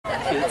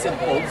It's in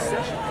both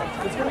sessions.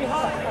 It's going to be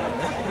hot.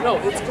 No,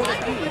 it's going to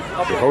be.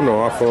 Okay. Hold on,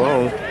 off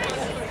alone.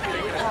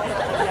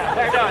 Yeah,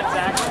 they're done,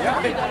 Zach.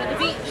 Yeah. Go to the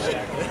beach.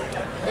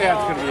 Yeah,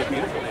 it's going to be a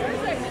beautiful day.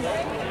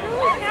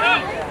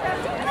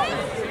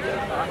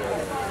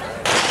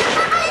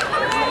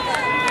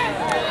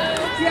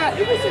 Yeah,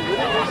 it was a little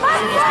bit.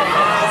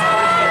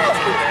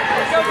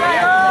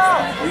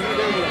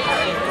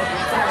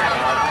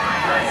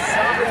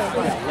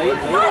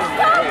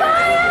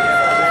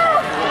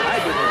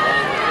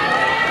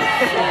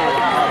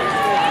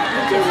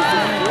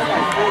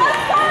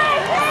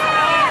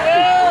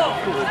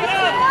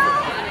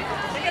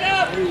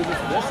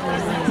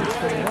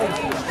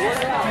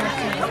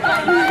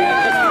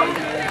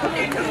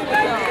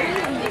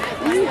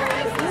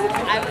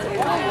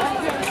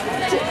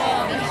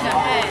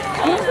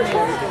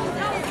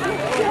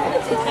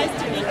 Nice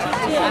to meet you too.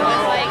 I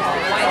was like,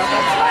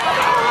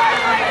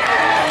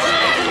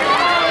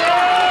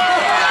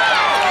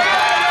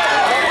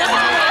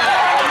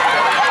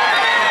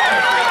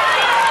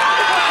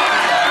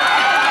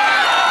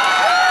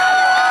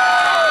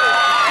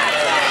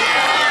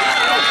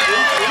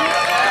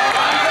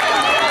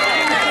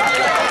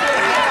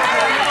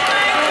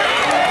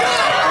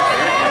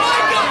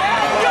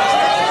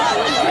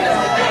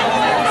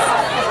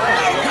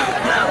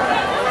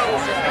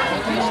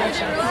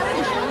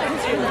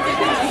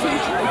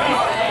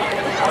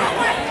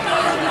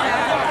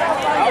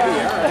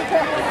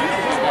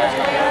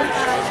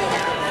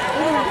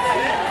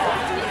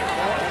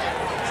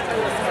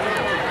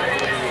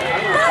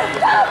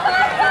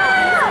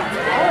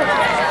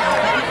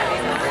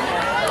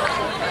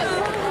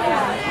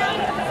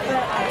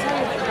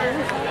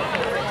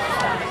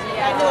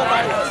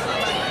 why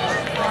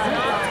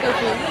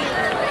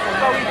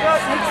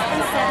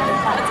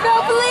Let's go,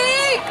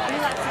 Pheleep!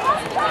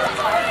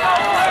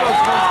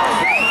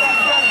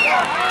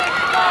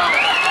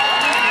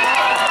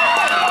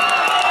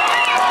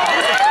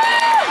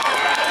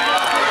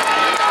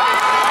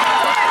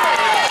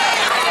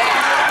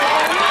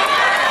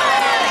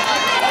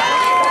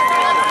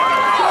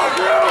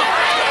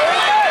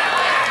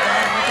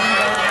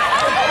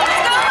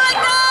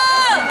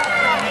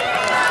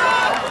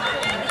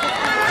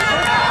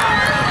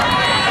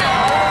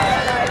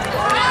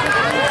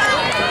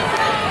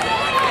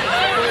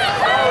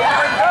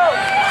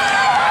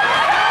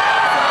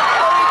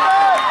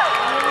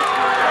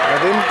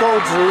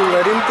 Drew,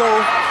 let him go.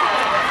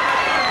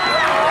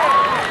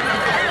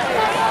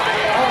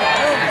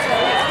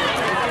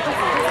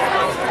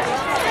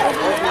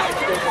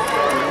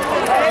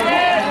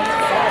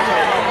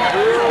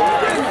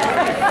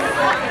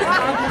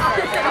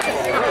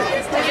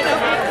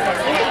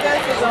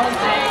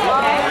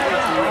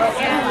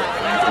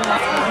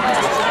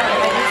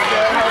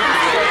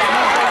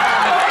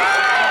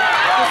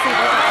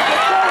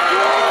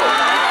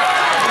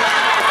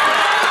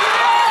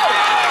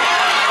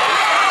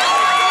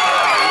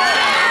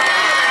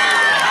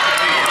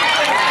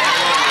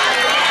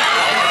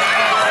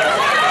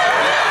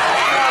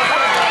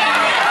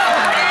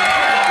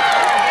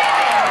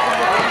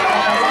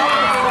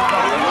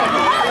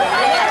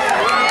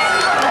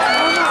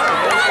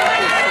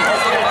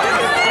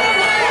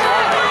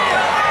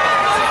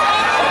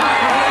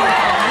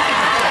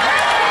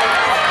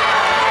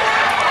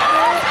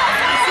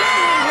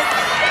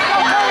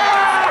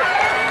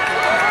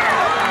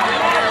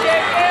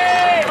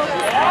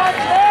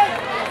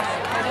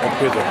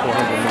 Kids are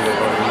 400 meters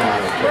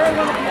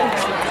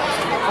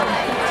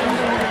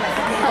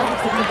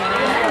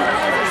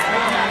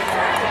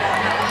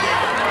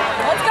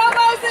Let's go,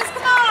 Moses!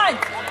 Come on!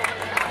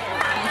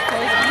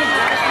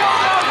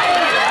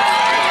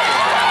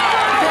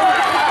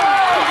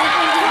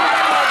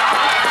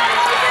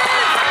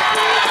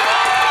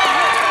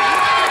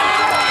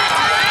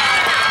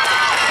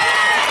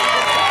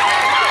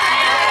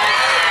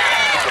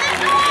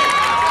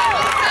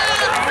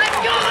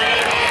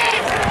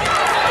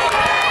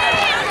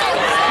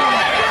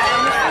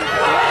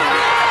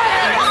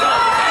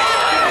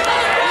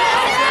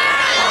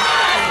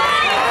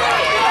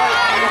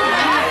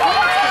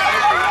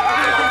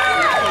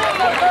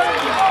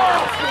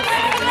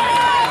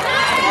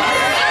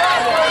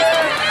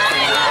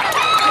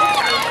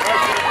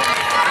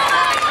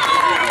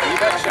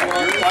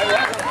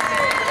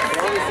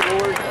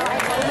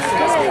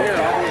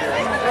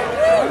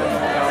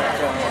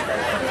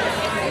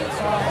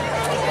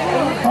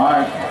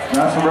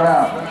 That's a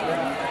wrap.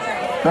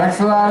 Thanks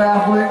a lot,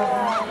 athlete,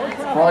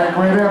 for all your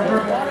great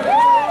effort.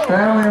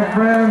 Family and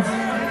friends,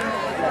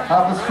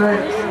 have a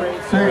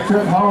safe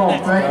trip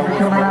home. Thank you for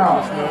coming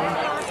out.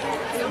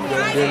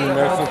 Then the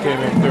next one came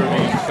in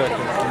 30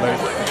 seconds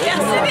later. Yes,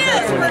 it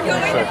is. We're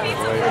going to be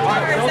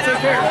partners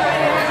out here.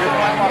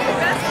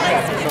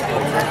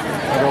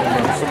 I don't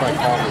remember. Somebody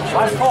called me.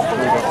 Last call for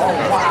water.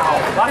 Oh,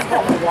 wow. Last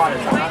call for water.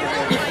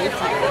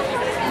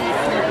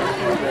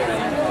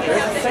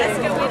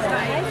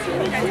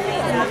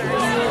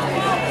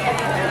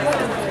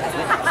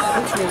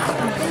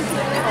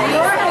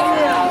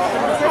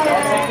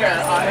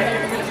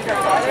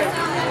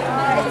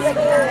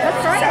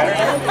 That's right.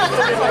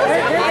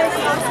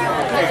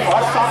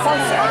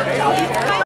 I'll be there.